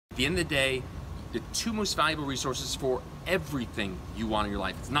the end of the day, the two most valuable resources for everything you want in your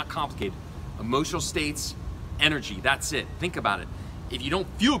life, it's not complicated. Emotional states, energy, that's it. Think about it. If you don't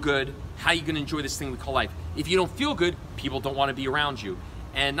feel good, how are you gonna enjoy this thing we call life? If you don't feel good, people don't wanna be around you.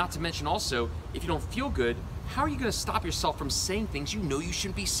 And not to mention also, if you don't feel good, how are you gonna stop yourself from saying things you know you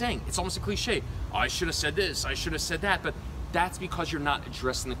shouldn't be saying? It's almost a cliche. Oh, I should have said this, I should have said that, but that's because you're not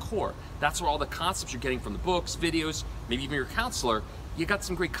addressing the core. That's where all the concepts you're getting from the books, videos, maybe even your counselor, you got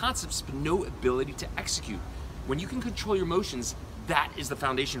some great concepts, but no ability to execute. When you can control your emotions, that is the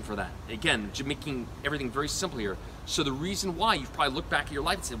foundation for that. Again, just making everything very simple here. So the reason why you've probably looked back at your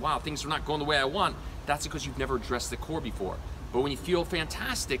life and said, wow, things are not going the way I want, that's because you've never addressed the core before. But when you feel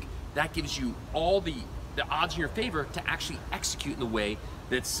fantastic, that gives you all the odds in your favor to actually execute in the way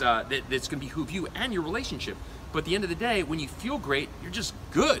that's gonna behoove you and your relationship. But at the end of the day, when you feel great, you're just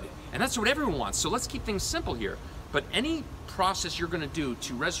good. And that's what everyone wants. So let's keep things simple here. But any process you're gonna do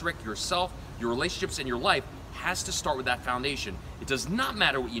to resurrect yourself, your relationships, and your life has to start with that foundation. It does not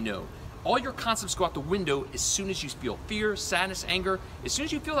matter what you know. All your concepts go out the window as soon as you feel fear, sadness, anger. As soon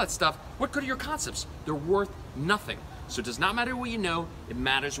as you feel that stuff, what good are your concepts? They're worth nothing. So it does not matter what you know, it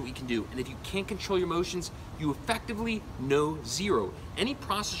matters what you can do. And if you can't control your emotions, you effectively know zero. Any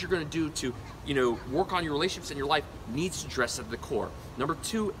process you're gonna do to work on your relationships and your life needs to address at the core. Number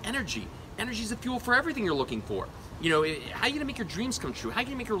two, energy. Energy is the fuel for everything you're looking for. How are you gonna make your dreams come true? How are you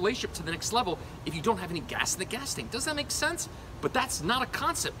gonna make your relationship to the next level if you don't have any gas in the gas tank? Does that make sense? But that's not a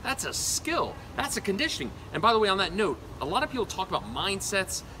concept, that's a skill, that's a conditioning. And by the way, on that note, a lot of people talk about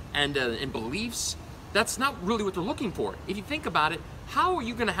mindsets and beliefs. That's not really what they're looking for. If you think about it, how are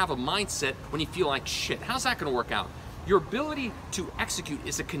you gonna have a mindset when you feel like shit? How's that gonna work out? Your ability to execute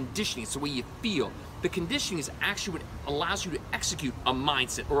is a conditioning, it's the way you feel. The conditioning is actually what allows you to execute a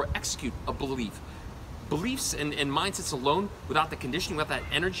mindset or execute a belief. Beliefs and mindsets alone, without the conditioning, without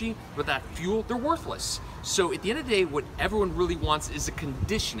that energy, without that fuel, they're worthless. So at the end of the day, what everyone really wants is a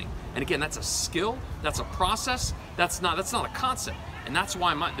conditioning. And again, that's a skill, that's a process, that's not a concept. And that's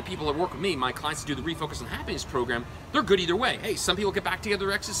why the people that work with me, my clients that do the Refocus on Happiness program, they're good either way. Hey, some people get back together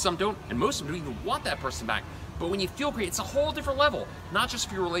with their exes, some don't, and most of them don't even want that person back. But when you feel great, it's a whole different level, not just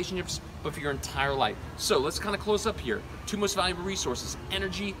for your relationships, but for your entire life. So let's kind of close up here. Two most valuable resources,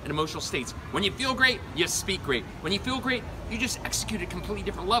 energy and emotional states. When you feel great, you speak great. When you feel great, you just execute at a completely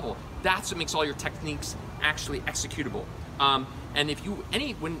different level. That's what makes all your techniques actually executable. And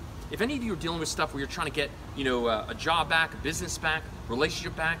if any of you are dealing with stuff where you're trying to get, a job back, a business back,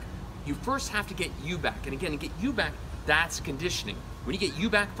 relationship back, you first have to get you back. And again, to get you back, that's conditioning. When you get you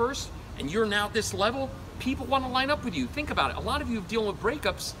back first, and you're now at this level, people want to line up with you. Think about it. A lot of you are dealing with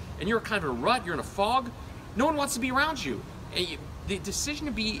breakups, and you're kind of in a rut, you're in a fog. No one wants to be around you. And the decision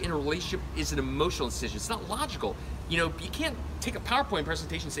to be in a relationship is an emotional decision. It's not logical. You can't take a PowerPoint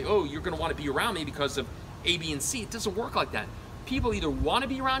presentation and say, oh, you're going to want to be around me because of A, B, and C. It doesn't work like that. People either want to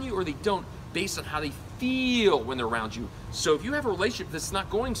be around you or they don't, based on how they feel when they're around you. So if you have a relationship that's not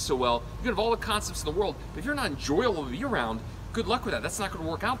going so well, you can have all the concepts in the world, but if you're not enjoyable to be around, good luck with that. That's not going to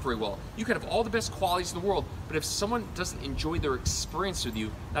work out very well. You can have all the best qualities in the world, but if someone doesn't enjoy their experience with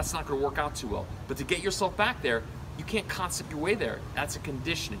you, that's not going to work out too well. But to get yourself back there, you can't concept your way there. That's a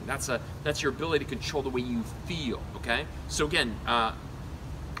conditioning. That's your ability to control the way you feel, okay? So again, I'll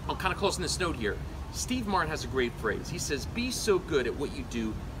kind of close on this note here. Steve Martin has a great phrase. He says, be so good at what you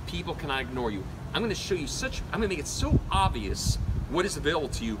do, people cannot ignore you. I'm going to show you I'm going to make it so obvious what is available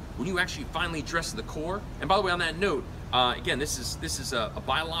to you when you actually finally address the core. And by the way, on that note, again, this is a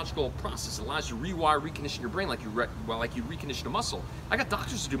biological process. It allows you to rewire, recondition your brain like you recondition a muscle. I got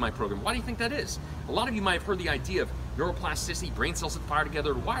doctors to do my program. Why do you think that is? A lot of you might have heard the idea of neuroplasticity, brain cells that fire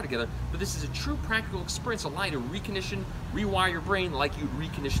together, wire together, but this is a true practical experience allowing you to recondition, rewire your brain like you'd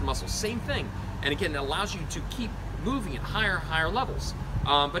recondition muscles. Same thing. And again, it allows you to keep moving at higher levels.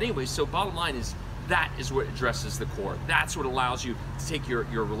 But anyway, so bottom line is, that is what addresses the core. That's what allows you to take your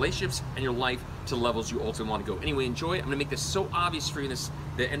relationships and your life to levels you ultimately want to go. Anyway, enjoy it. I'm gonna make this so obvious for you in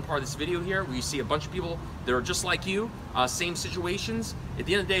the end part of this video here, where you see a bunch of people that are just like you, same situations. At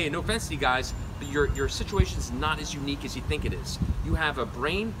the end of the day, no offense to you guys, but your situation is not as unique as you think it is. You have a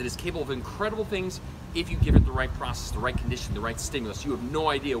brain that is capable of incredible things if you give it the right process, the right condition, the right stimulus. You have no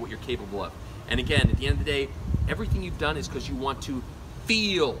idea what you're capable of. And again, at the end of the day, everything you've done is because you want to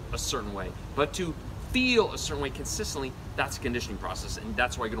feel a certain way. But to feel a certain way consistently, that's a conditioning process, and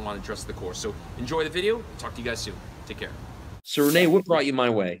that's why you're going to want to address the core. So enjoy the video. Talk to you guys soon. Take care. So Renee, what brought you my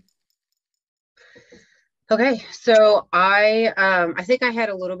way? Okay, so I think I had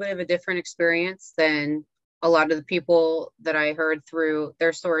a little bit of a different experience than a lot of the people that I heard through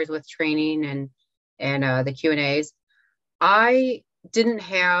their stories with training and the Q&As. I didn't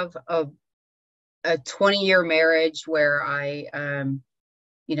have a 20-year marriage where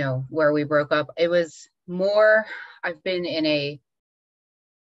where we broke up. It was more, I've been in a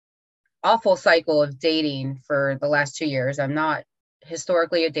awful cycle of dating for the last 2 years. I'm not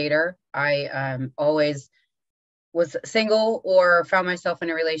historically a dater. I always was single or found myself in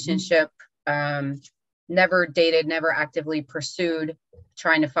a relationship. Never dated, never actively pursued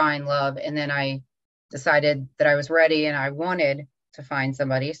trying to find love. And then I decided that I was ready and I wanted to find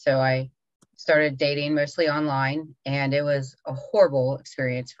somebody. So I started dating mostly online, and it was a horrible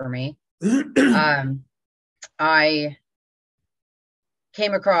experience for me. I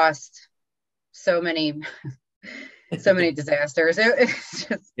came across so many disasters.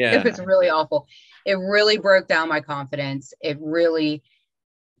 It was really awful. It really broke down my confidence. It really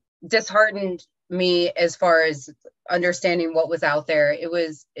disheartened me as far as understanding what was out there. It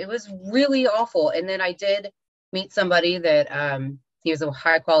was really awful. And then I did meet somebody that he was a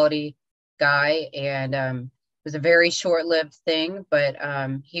high quality guy, and it was a very short-lived thing, but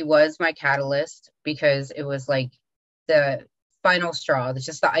he was my catalyst, because it was like the final straw. It's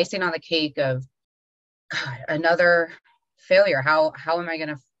just the icing on the cake of, God, another failure. How am I going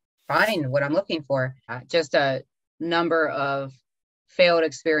to find what I'm looking for? Just a number of failed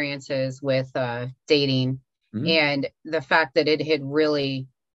experiences with dating, and the fact that it had really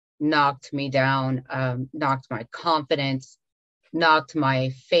knocked me down, knocked my confidence, knocked my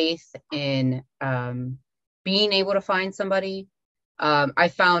faith in being able to find somebody. I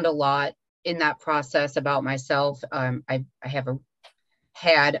found a lot in that process about myself. I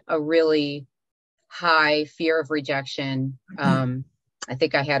had a really high fear of rejection. I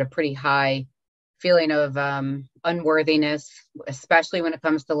think I had a pretty high feeling of unworthiness, especially when it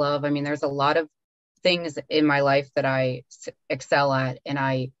comes to love. I mean, there's a lot of things in my life that I excel at and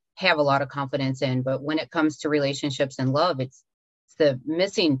I have a lot of confidence in, but when it comes to relationships and love, it's the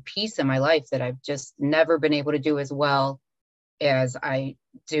missing piece in my life that I've just never been able to do as well as I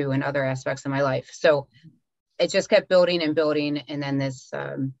do in other aspects of my life. So it just kept building and building. And then this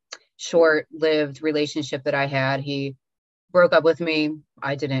short-lived relationship that I had, he broke up with me.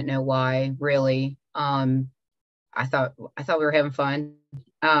 I didn't know why, really. I thought we were having fun.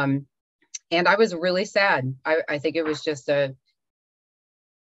 And I was really sad. I think it was just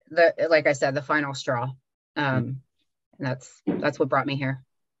like I said, the final straw. And that's what brought me here.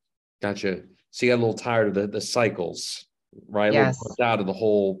 Gotcha. So you got a little tired of the cycles, right? Yes. A little burnt out of the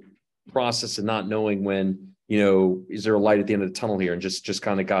whole process and not knowing when, is there a light at the end of the tunnel here? And just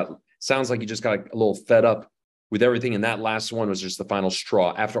kind of sounds like you just got a little fed up with everything. And that last one was just the final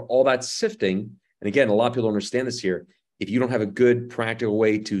straw. After all that sifting, and again, a lot of people don't understand this here. If you don't have a good practical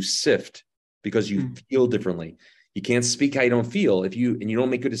way to sift because you feel differently, you can't speak how you don't feel. And you don't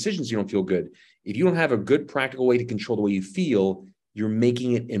make good decisions, you don't feel good. If you don't have a good practical way to control the way you feel, you're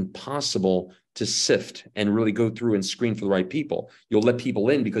making it impossible to sift and really go through and screen for the right people. You'll let people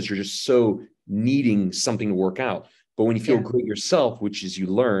in because you're just so needing something to work out. But when you feel great yourself, which is you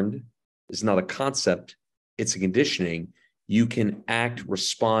learned, is not a concept, it's a conditioning, you can act,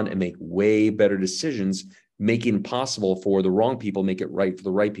 respond, and make way better decisions, making it possible for the wrong people, make it right for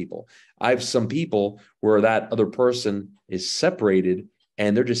the right people. I have some people where that other person is separated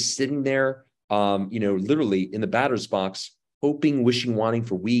and they're just sitting there, literally in the batter's box, hoping, wishing, wanting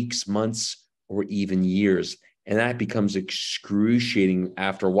for weeks, months, or even years. And that becomes excruciating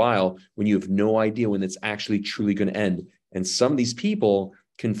after a while when you have no idea when it's actually truly going to end. And some of these people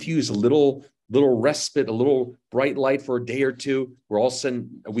confuse a little respite, a little bright light for a day or two, where all of a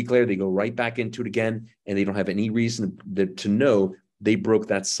sudden, a week later, they go right back into it again, and they don't have any reason to know they broke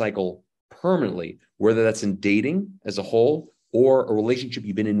that cycle permanently, whether that's in dating as a whole or a relationship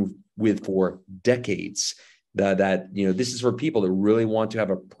you've been in with for decades. This is for people that really want to have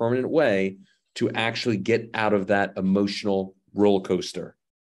a permanent way to actually get out of that emotional roller coaster.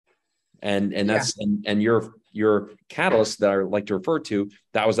 And that's and your catalyst that I like to refer to,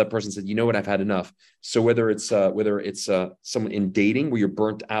 that was that person said, you know what, I've had enough. So whether it's someone in dating where you're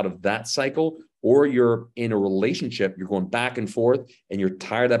burnt out of that cycle, or you're in a relationship, you're going back and forth and you're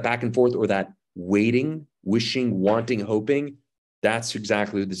tired of that back and forth, or that waiting, wishing, wanting, hoping, that's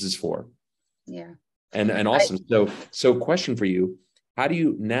exactly what this is for. Yeah. And awesome. So question for you, how do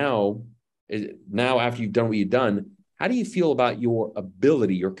you now after you've done what you've done, how do you feel about your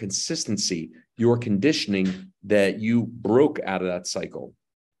ability, your consistency, your conditioning that you broke out of that cycle?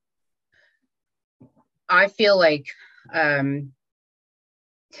 I feel like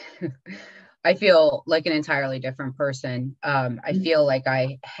I feel like an entirely different person. I feel like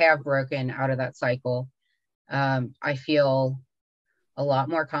I have broken out of that cycle. I feel a lot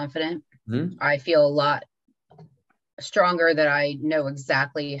more confident. I feel a lot stronger that I know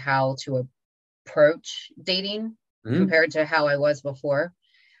exactly how to approach dating compared to how I was before.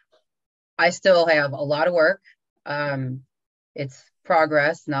 I still have a lot of work. It's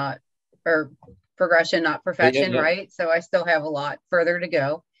progress, or progression, not perfection, right? So I still have a lot further to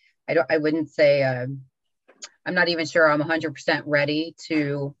go. I wouldn't say, I'm not even sure I'm 100% ready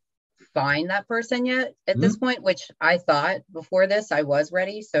to find that person yet at this point, which I thought before this I was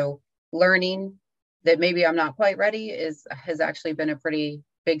ready. So learning that maybe I'm not quite ready has actually been a pretty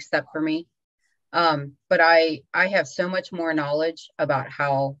big step for me. But I have so much more knowledge about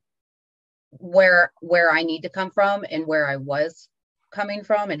where I need to come from and where I was coming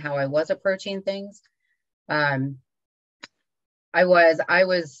from and how I was approaching things. I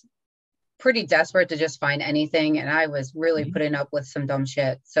was pretty desperate to just find anything, and I was really putting up with some dumb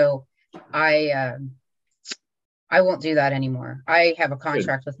shit. So I won't do that anymore. I have a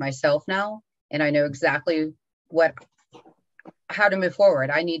contract with myself now, and I know exactly how to move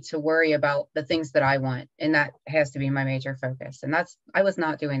forward. I need to worry about the things that I want, and that has to be my major focus. And I was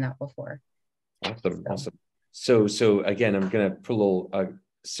not doing that before. Awesome. So again, I'm going to put a little,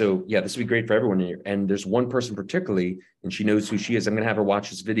 so yeah, this would be great for everyone here. And there's one person particularly, and she knows who she is. I'm going to have her watch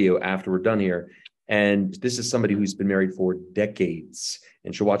this video after we're done here. And this is somebody who's been married for decades,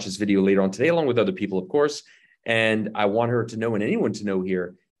 and she'll watch this video later on today, along with other people, of course. And I want her to know, and anyone to know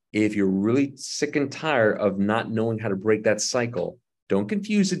here, if you're really sick and tired of not knowing how to break that cycle, don't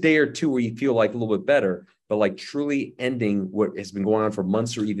confuse a day or two where you feel like a little bit better, but like truly ending what has been going on for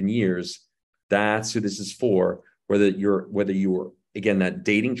months or even years. That's who this is for. Whether you're again, that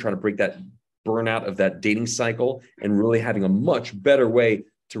dating, trying to break that burnout of that dating cycle and really having a much better way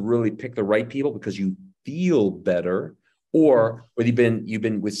to really pick the right people because you feel better, or whether you've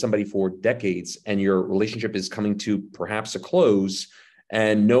been with somebody for decades and your relationship is coming to perhaps a close,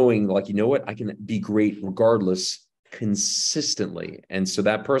 and knowing like, you know what, I can be great regardless consistently. And so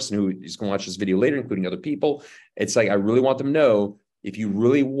that person who is going to watch this video later, including other people, it's like, I really want them to know, if you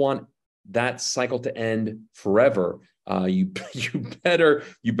really want that cycle to end forever, you better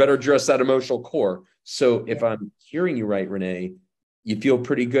address that emotional core. So if I'm hearing you right, Renee, you feel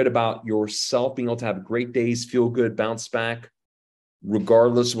pretty good about yourself being able to have great days, feel good, bounce back,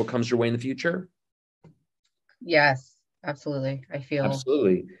 regardless of what comes your way in the future? Yes, absolutely. I feel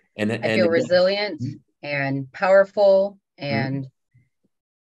resilient and powerful and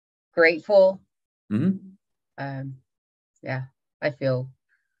grateful. Yeah, I feel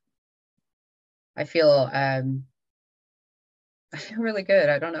really good.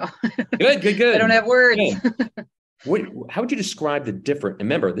 I don't know. Good. I don't have words. How would you describe the different?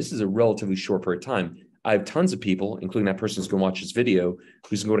 Remember, this is a relatively short period of time. I have tons of people, including that person who's going to watch this video,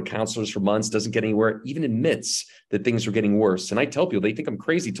 who's going to go to counselors for months, doesn't get anywhere, even admits that things are getting worse. And I tell people, they think I'm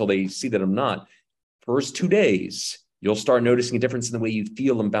crazy till they see that I'm not. First 2 days, you'll start noticing a difference in the way you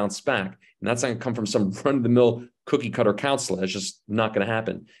feel and bounce back. And that's not going to come from some run-of-the-mill cookie cutter counselor. It's just not going to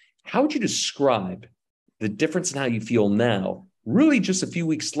happen. How would you describe the difference in how you feel now, really just a few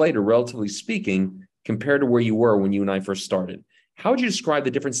weeks later, relatively speaking, compared to where you were when you and I first started? How would you describe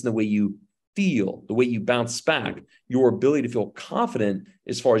the difference in the way you feel, the way you bounce back, your ability to feel confident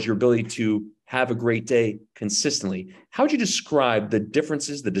as far as your ability to have a great day consistently? How would you describe the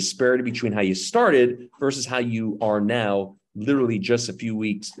differences, the disparity between how you started versus how you are now, literally just a few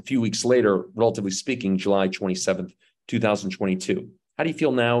weeks later, relatively speaking, July 27th, 2022? How do you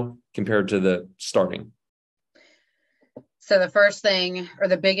feel now compared to the starting? So the first thing, or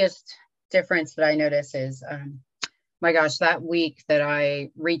the biggest difference that I notice is, my gosh, that week that I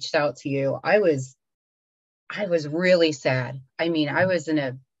reached out to you, I was really sad. I mean, I was in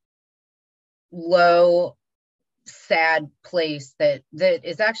a low, sad place that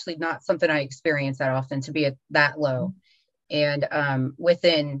is actually not something I experience that often, to be at that low. And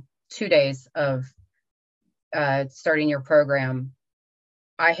within 2 days of starting your program,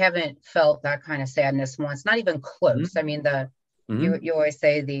 I haven't felt that kind of sadness once, not even close. I mean, you always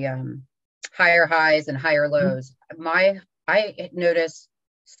say the higher highs and higher lows. I notice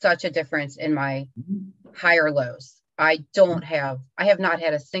such a difference in my higher lows. I have not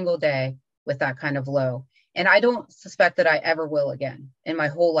had a single day with that kind of low. And I don't suspect that I ever will again in my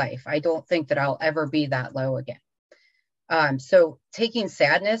whole life. I don't think that I'll ever be that low again. So taking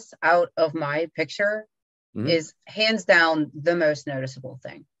sadness out of my picture is hands down the most noticeable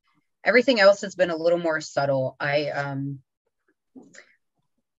thing. Everything else has been a little more subtle. I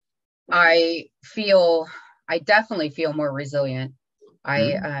definitely feel more resilient.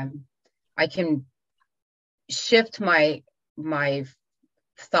 I can shift my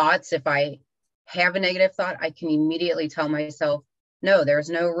thoughts. If I have a negative thought, I can immediately tell myself, no, there's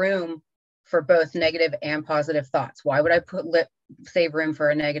no room for both negative and positive thoughts. Why would I save room for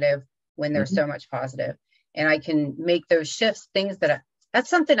a negative when there's so much positive? And I can make those shifts, things that's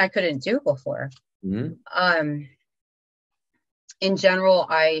something I couldn't do before. In general,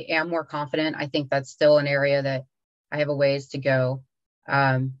 I am more confident. I think that's still an area that I have a ways to go.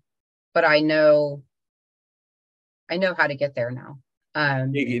 But I know how to get there now.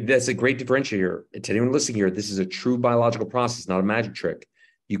 That's a great differentiator. To anyone listening here, this is a true biological process, not a magic trick.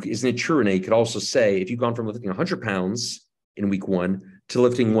 Isn't it true, Renee? You could also say, if you've gone from lifting 100 pounds in week 1 to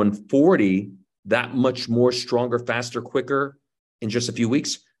lifting 140, that much more stronger, faster, quicker in just a few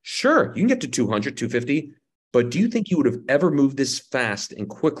weeks, sure, you can get to 200, 250, but do you think you would have ever moved this fast and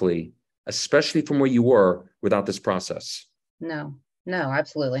quickly, especially from where you were, without this process? No,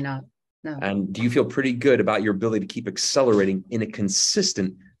 absolutely not. No. And do you feel pretty good about your ability to keep accelerating in a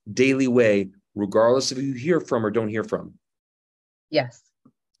consistent daily way, regardless of who you hear from or don't hear from? Yes.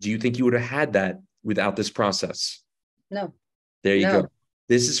 Do you think you would have had that without this process? No. There you go.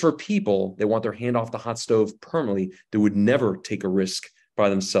 This is for people that want their hand off the hot stove permanently, that would never take a risk by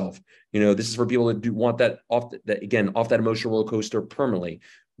themselves. This is for people that do want that off that emotional roller coaster permanently.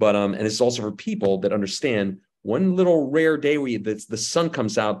 But and it's also for people that understand one little rare day where the sun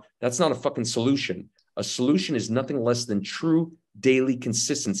comes out, that's not a fucking solution. A solution is nothing less than true daily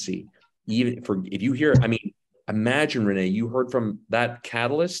consistency. If you hear, imagine, Renee, you heard from that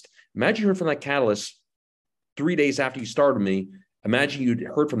catalyst. Imagine you heard from that catalyst 3 days after you started me. Imagine you'd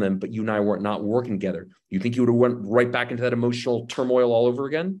heard from them, but you and I were not working together. You think you would have went right back into that emotional turmoil all over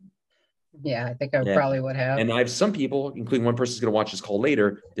again? Yeah, I think I probably would have. And I have some people, including one person who's going to watch this call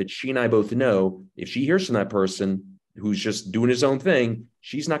later, that she and I both know if she hears from that person who's just doing his own thing,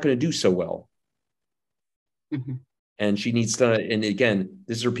 she's not going to do so well. And she needs to, and again,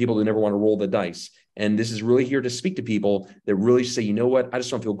 this are people that never want to roll the dice. And this is really here to speak to people that really say, you know what, I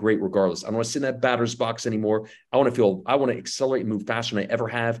just want to feel great regardless. I don't want to sit in that batter's box anymore. I want to accelerate and move faster than I ever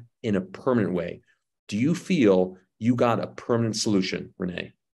have in a permanent way. Do you feel you got a permanent solution,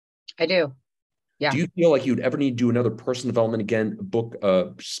 Renee? I do. Yeah. Do you feel like you'd ever need to do another personal development again, book,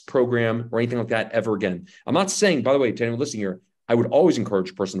 program, or anything like that ever again? I'm not saying, by the way, to anyone listening here, I would always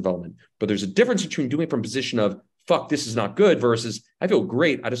encourage personal development, but there's a difference between doing it from a position of, fuck, this is not good, versus I feel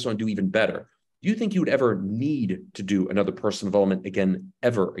great, I just want to do even better. Do you think you would ever need to do another personal development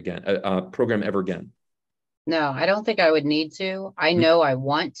program ever again? No, I don't think I would need to. I know I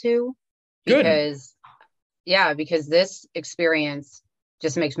want to, because this experience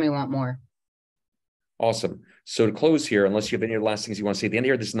just makes me want more. Awesome. So to close here, unless you have any last things you want to say at the end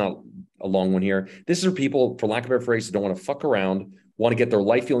here, this is not a long one here. This is for people, for lack of a better phrase, that don't want to fuck around, want to get their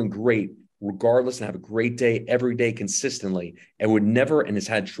life feeling great, regardless, and have a great day every day consistently, and would never, and has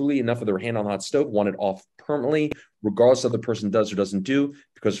had truly enough of their hand on the hot stove, want it off permanently, regardless of the person does or doesn't do.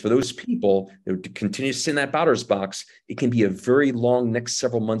 Because for those people that would continue to sit in that batter's box, it can be a very long next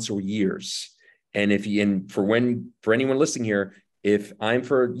several months or years. And for anyone listening here, if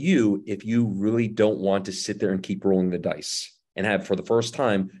you really don't want to sit there and keep rolling the dice and have, for the first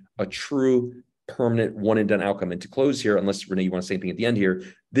time, a true permanent one and done outcome. And to close here, unless Renee, you want to say anything at the end here,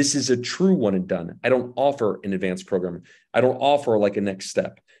 this is a true one and done. I don't offer an advanced program. I don't offer like a next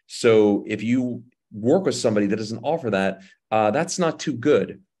step. So if you work with somebody that doesn't offer that, that's not too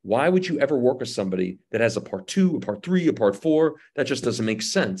good. Why would you ever work with somebody that has a part 2, a part 3, a part 4? That just doesn't make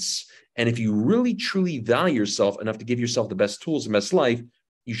sense. And if you really, truly value yourself enough to give yourself the best tools and best life,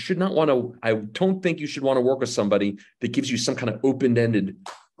 you should not want to, I don't think you should want to work with somebody that gives you some kind of open-ended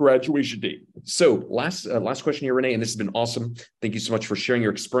graduation date. So last question here, Renee, and this has been awesome. Thank you so much for sharing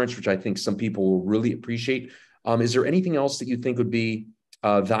your experience, which I think some people will really appreciate. Is there anything else that you think would be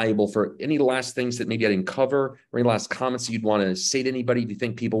valuable, for any last things that maybe I didn't cover, or any last comments that you'd want to say to anybody? Do you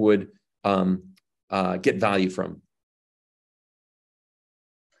think people would get value from?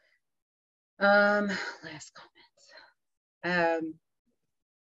 Last comments.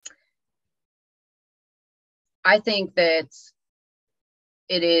 I think that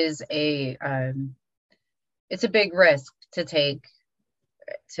it is it's a big risk to take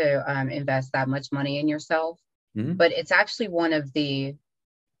to invest that much money in yourself, but it's actually one of the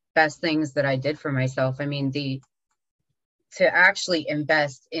best things that I did for myself. I mean, to actually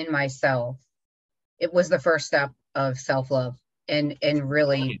invest in myself, it was the first step of self-love and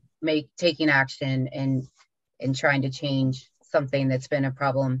really taking action and trying to change something that's been a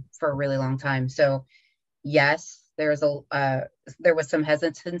problem for a really long time. So yes, there was some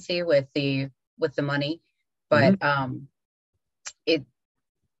hesitancy with the money, but it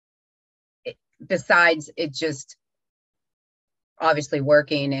besides it just obviously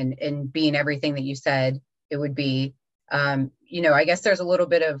working and being everything that you said it would be, I guess there's a little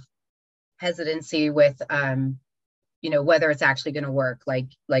bit of hesitancy with, whether it's actually going to work,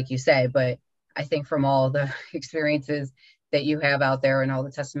 like you say. But I think from all the experiences that you have out there and all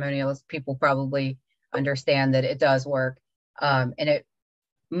the testimonials, people probably understand that it does work. And it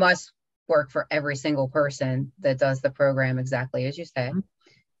must work for every single person that does the program, exactly as you say.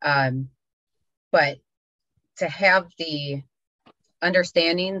 But to have the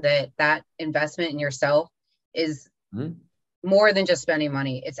understanding that investment in yourself is more than just spending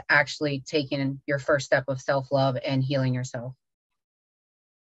money. It's actually taking your first step of self-love and healing yourself.